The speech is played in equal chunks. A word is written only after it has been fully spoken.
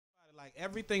like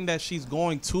everything that she's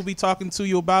going to be talking to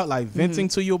you about, like venting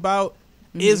to you about,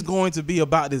 is going to be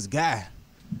about this guy.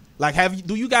 Like,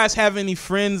 do you guys have any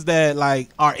friends that like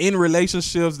are in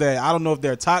relationships that I don't know if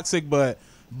they're toxic, but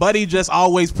Buddy just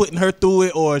always putting her through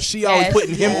it, or she always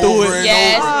putting him through it?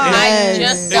 Yes, I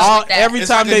just thought that. Every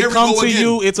time they come to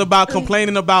you, it's about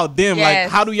complaining about them. Yes.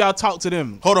 Like, how do y'all talk to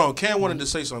them? Hold on, Cam wanted to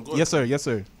say something. Go ahead. Yes, sir. Yes,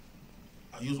 sir.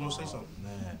 You was gonna say something.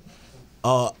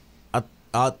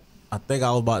 I think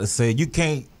I was about to say you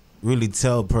can't really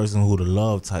tell a person who to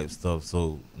love type stuff.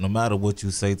 So no matter what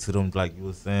you say to them, like you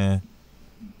were saying,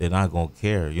 they're not gonna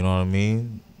care. You know what I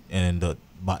mean? And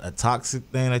about the toxic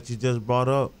thing that you just brought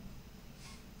up.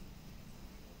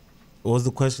 What was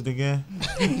the question again?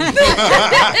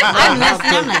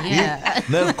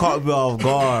 Never caught me off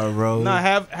guard, bro. No,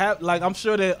 have like I'm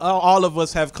sure that all of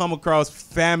us have come across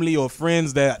family or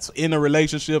friends that's in a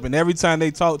relationship, and every time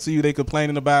they talk to you, they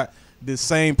complaining about the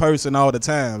same person all the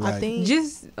time. Like, I think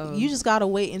you just gotta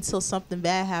wait until something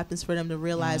bad happens for them to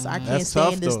realize I can't That's stay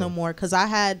tough, in this though. no more. Cause I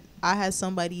had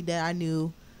somebody that I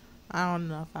knew. I don't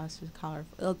know if I should call her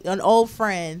an old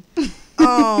friend.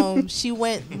 She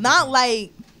went not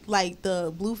like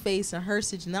the blue face and her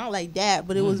situation, not like that,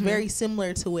 but it was very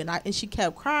similar to it. And she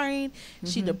kept crying.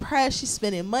 She depressed. She's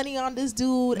spending money on this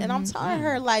dude. And I'm telling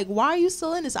her, like, why are you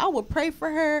still in this? I would pray for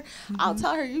her. I'll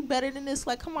tell her, you better than this.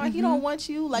 Like, come on, he don't want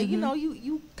you. Like, you know,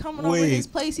 you coming over his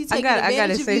place. He taking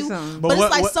advantage of you. Something. But it's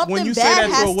like something bad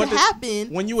has to happen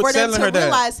when you were for them telling to her that,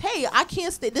 realize, hey, I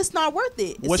can't stay. This not worth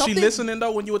it. It's was she something- listening,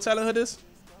 though, when you were telling her this?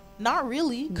 Not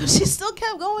really, because she still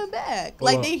kept going back.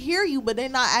 Like, they hear you, but they're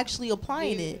not actually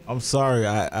applying it. I'm sorry.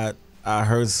 I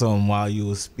heard something while you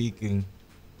were speaking.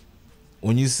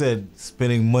 When you said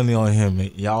spending money on him,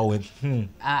 y'all went,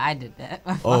 I did that.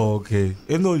 Oh, okay.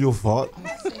 It's not your fault.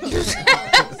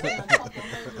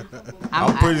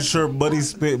 I'm pretty sure Buddy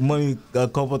spent money, a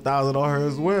couple $1,000 on her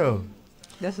as well.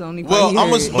 That's the only part he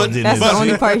heard. That's the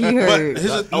only part he heard.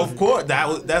 Of course,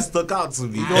 that stuck out to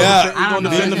me. My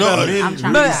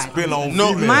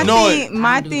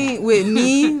thing with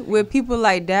me, with people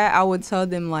like that, I would tell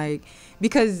them, like,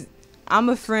 because I'm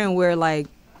a friend where, like,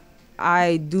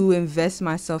 I do invest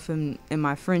myself in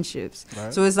my friendships.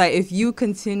 Right. So it's like, if you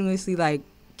continuously, like,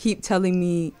 keep telling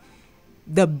me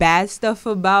the bad stuff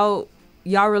about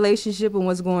y'all relationship and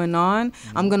what's going on,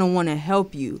 I'm gonna want to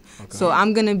help you. Okay. So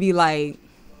I'm gonna be like,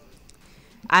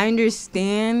 I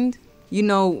understand, you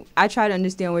know, I try to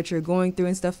understand what you're going through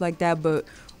and stuff like that, but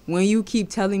when you keep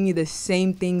telling me the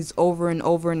same things over and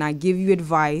over and I give you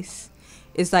advice,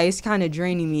 it's like, it's kind of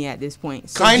draining me at this point.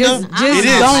 So kind of? Just don't tell me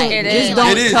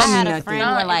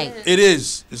nothing. It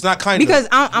is. It's not kind of. Because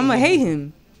I'm going to hate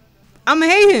him. I'm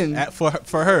going to hate him. For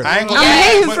her. I ain't gonna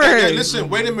hate him for her. Hey, listen,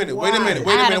 wait a minute. Wait.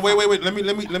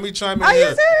 Let me chime in Are here.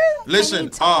 you serious? Listen,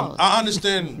 I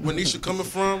understand where Nisha coming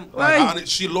from. Like,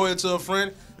 she loyal to her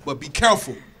friend, but be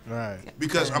careful. Right.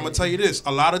 Because I'm gonna tell you this: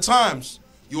 a lot of times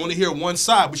you only hear one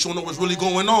side, but you don't know what's really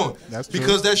going on. That's true.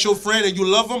 Because that's your friend and you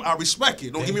love him. I respect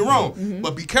it. Don't get me wrong,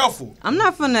 but be careful. I'm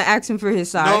not finna ask him for his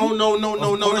side. No.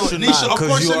 Nisha, of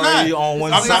course you're not. On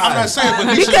one I'm not saying, but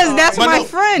Nisha, because that's my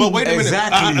friend. But wait a minute.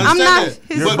 Exactly. I'm not his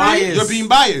You're friend. You're being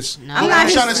biased. No. I'm not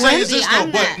trying to his say is this though.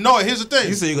 I'm But not. no, here's the thing.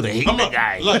 You say you're gonna hate the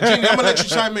guy. Look, Jeannie, I'm gonna let you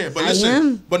chime in. But I listen,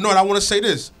 am. but no, I want to say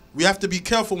this. We have to be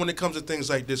careful when it comes to things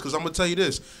like this, because I'm gonna tell you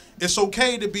this: it's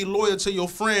okay to be loyal to your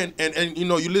friend, and you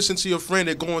know, you listen to your friend.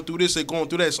 They're going through this, they're going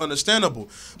through that. It's understandable.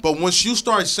 But once you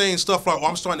start saying stuff like, "Oh,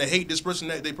 I'm starting to hate this person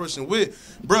that they person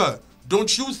with," bruh,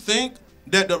 don't you think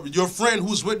that your friend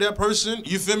who's with that person,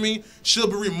 you feel me, should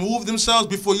be remove themselves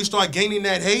before you start gaining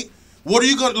that hate? What are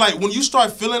you gonna like when you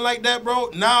start feeling like that, bro?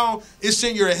 Now it's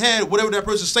in your head. Whatever that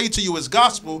person say to you is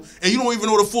gospel, and you don't even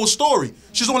know the full story.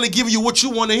 She's only giving you what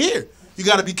you want to hear. You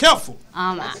got to be careful.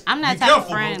 I'm not Be type careful, of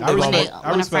friend bro. when I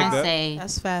a respect friend that. say,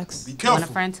 That's facts. Be when careful. a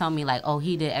friend tell me like, oh,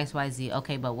 he did XYZ,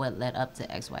 okay, but what led up to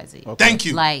XYZ? Okay. Thank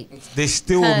you. Like, They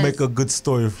still will 'Cause- make a good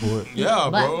story for it. Yeah,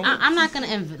 but bro. I'm not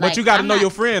gonna. But you got to know your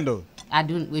friend, though. I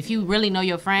do. If you really know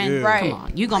your friend, Yeah. come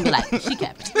on, you gonna be like, she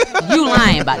kept it. You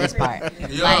lying about this part.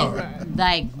 Yeah.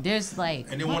 Like there's like.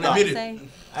 And they what won't do I admit it. say?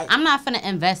 I'm not finna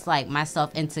invest like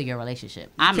myself into your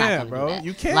relationship. I'm not can't, gonna bro. do that.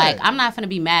 You can't. Like I'm not finna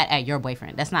be mad at your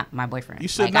boyfriend. That's not my boyfriend. You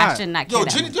should like, not. I should not care Yo,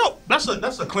 that Jenny, much.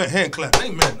 that's a hand clap.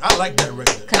 Amen. I like that right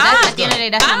there. Cause that's at the end of the day,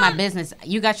 that's not my business.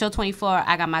 You got your 24,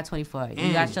 I got my 24.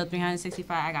 You got your 365,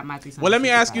 I got my 365. Well, let me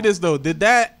ask you this, though. Did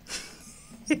that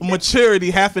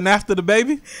maturity happen after the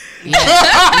baby? Yeah.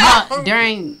 No, No,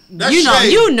 during That's you know,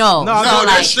 shade. you know. No, so No, like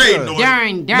that's shade. No,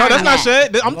 during No, that's not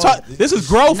that. shit. I'm talking. This is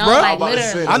growth, No, bro. like about to say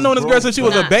literally. I known this girl since she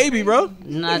was a Nah. baby, bro.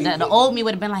 No, the old me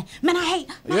would have been like, man, I hate.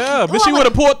 Yeah, but she would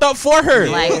have pulled up for her.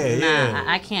 Like, Yeah,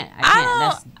 nah, I can't. I I can't. don't,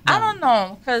 That's I dumb. don't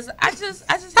know, cause I just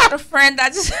had a friend. I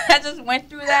just went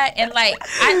through that, and like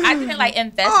I didn't like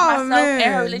invest Oh, myself in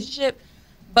her man. relationship,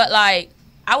 but like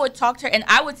I would talk to her, and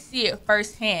I would see it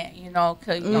firsthand, you know,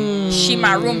 cause you know, she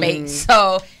my roommate,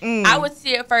 so I would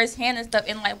see it firsthand and stuff,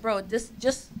 and like, bro, this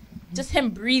just him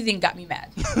breathing got me mad,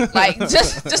 like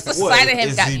just the What, sight of him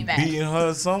is got he me mad, beating her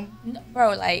or something? No,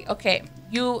 bro. Like, okay,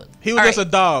 you. He was all just right. a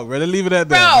dog, bro. Leave it at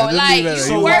Bro, that. Just like, leave it at that.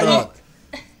 you He was were- a dog.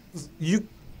 You.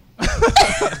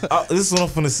 This is what I'm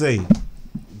finna say.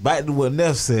 Back to what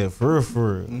Neff said, for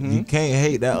real. You can't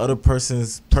hate that other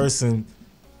person's person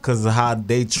because of how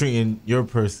they treating your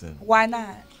person. Why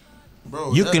not?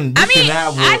 Bro, You that- can. I You mean, can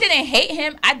have. I didn't hate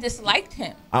him. I disliked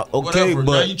him. Okay, whatever. Now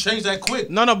but you change that quick.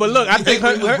 No, but look, I You think hate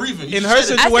when he was her breathing. You in her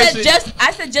said it. situation.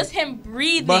 I said just him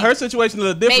breathing. But her situation is a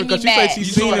little different Made me because she said mad. she's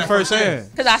You saw seen it that firsthand.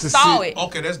 firsthand. because I to saw see- it.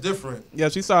 Okay, that's different. Yeah,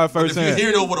 she saw it But if you're firsthand.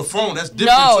 hearing it over the phone, that's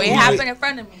different. No, too. it happened in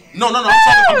front of me. No, I'm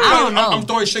don't know. I'm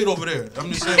throwing shade over there. I'm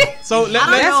just saying. So I don't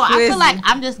let's. know. I crazy. feel like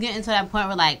I'm just getting to that point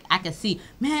where like I can see,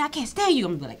 man, I can't stand you.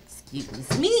 I'm gonna be like,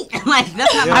 excuse me. Like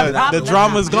that's not my Yeah, problem. the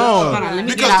drama's Hold gone. on, let me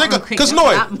get Because out think, real quick. because That's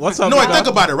Noy, not- What's up, Noy, brother? think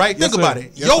about it, right? Yes, Think sir. about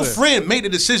it. Yes, Your sir. friend made the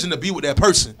decision to be with that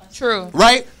person. True.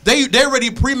 Right? They already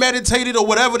premeditated or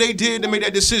whatever they did to make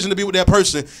that decision to be with that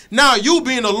person. Now you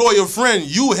being a loyal friend,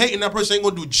 you hating that person ain't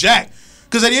gonna do jack.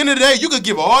 Because at the end of the day, you could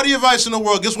give all the advice in the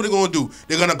world. Guess what they're gonna do?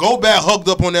 They're gonna go back hugged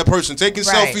up on that person, taking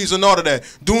Right. selfies and all of that,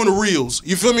 doing the reels.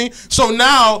 You feel me? So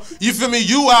now, you feel me?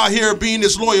 You out here being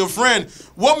this loyal friend.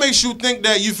 What makes you think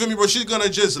that, you feel me, bro, she's gonna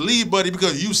just leave, buddy,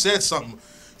 because you said something?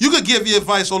 You could give your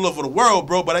advice all over the world,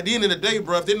 bro, but at the end of the day,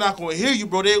 bro, if they're not gonna hear you,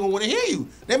 bro, they ain't gonna wanna hear you.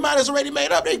 Their mind is already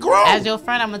made up. They grown. As your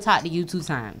friend, I'm gonna talk to you 2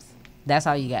 times. That's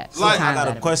all you got. 2 Like, times I got out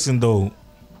a of it. question though.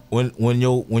 When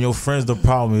your friend's the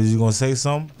problem, is you gonna say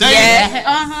something? Damn. Yeah.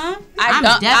 Uh-huh. I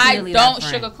don't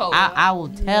sugarcoat. I will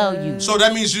tell you. So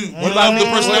that means you love the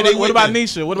person that they What with. about then.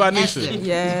 Nisha? What about Nisha?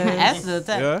 Yeah. That's the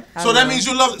time. Yeah. So that means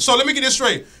you love. So let me get this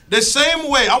straight. The same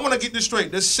way, I want to get this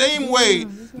straight. The same way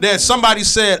that somebody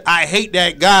said, "I hate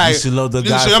that guy." You should love the You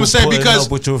guy see what I'm for saying? putting Because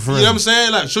up with your friend. you know what I'm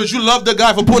saying? Like, should you love the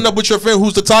guy for putting up with your friend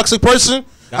who's the toxic person?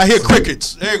 I hear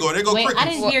crickets. There you go. There go Wait, crickets. I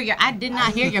didn't hear your. I did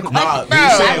not hear your Nah, question. Bro, he's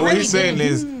I saying, what really he's saying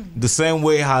didn't. is the same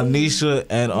way how Nisha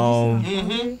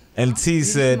and T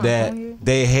said that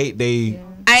they hate they.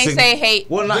 I ain't say hate.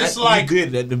 Well, not Dislike. you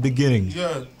did at the beginning,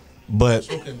 Yeah. but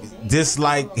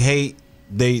dislike, hate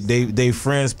they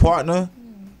friend's partner.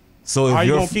 So if Are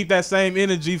you your gonna keep that same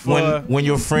energy for? when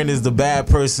your friend is the bad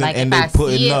person Like and if they I see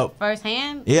putting it up,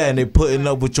 firsthand. yeah, and they putting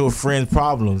up with your friend's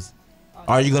problems,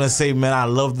 are you gonna say, man, I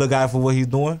love the guy for what he's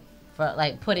doing? For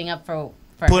like putting up for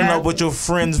Putting her. up with your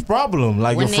friend's problem,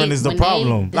 like When your friend they- is the when they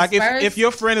problem. Like if disperse?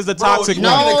 your friend is the Bro, toxic you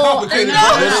one. making it No, complicated,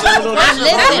 no. bro.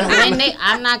 Listen, when they,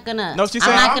 I'm not gonna. No, she's I'm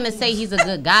saying- not gonna say he's a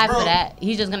good guy Bro. for that.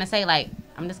 He's just gonna say like,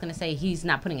 I'm just gonna say he's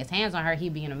not putting his hands on her. He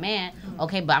being a man.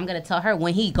 Okay, but I'm gonna tell her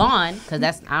when he gone, cause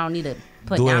that's I don't need to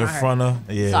put Do it down in on her. front of,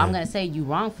 yeah. So I'm gonna say you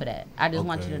wrong for that. I just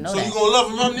want you to know So that. you gonna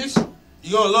love him, huh, Nish?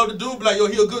 You gonna love the dude? Be like, yo,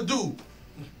 he a good dude.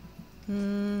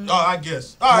 Oh, I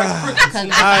guess. All right, crickets. Cause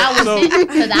if I was so- him,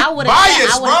 cause I would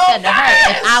Bias, have bro. said to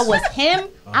her, if I was him,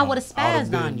 I would have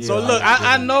spazzed on you. So look,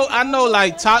 I know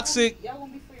like toxic.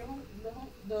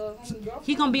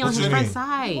 He gonna be on What's his your friend's name?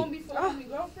 side What you talking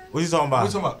What about?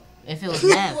 you talking about? if it was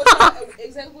them.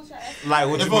 Like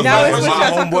what you If mean? now Like, it's if what my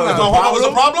y'all homeboy was If the my homie was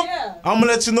a problem, problem? I'm gonna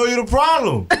let you know you're the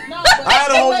problem. I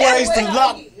had a homeboy that used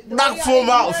to knock film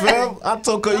out, fam. I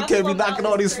told her you can't be knocking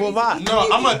all these film out. No,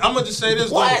 I'm gonna just say this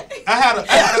What? though. I had a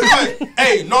cousin.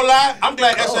 Hey, no lie, I'm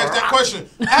glad X asked that question.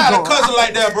 I had a cousin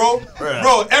like that, bro.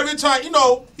 Bro, every time,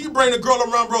 he bring the girl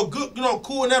around, bro, good,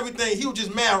 cool and everything. He was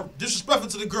just mad, disrespectful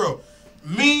to the girl.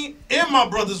 Me and my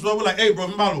brothers, bro, we're like, hey, bro,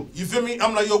 Malu, you feel me?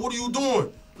 I'm like, yo, what are you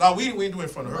doing? Like, we ain't doing it in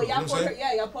front of her. You know what I'm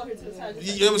saying? Y'all put her to the side.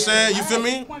 You know what I'm saying? You feel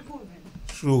me?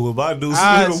 True, if I do All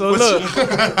right, some so little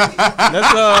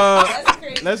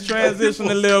look, let's transition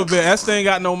a little bit. Esther ain't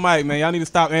got no mic, man. Y'all need to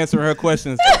stop answering her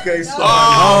questions. Okay, sorry.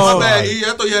 Oh, my bad.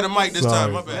 I thought you had a mic this Sorry.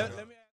 time. My bad.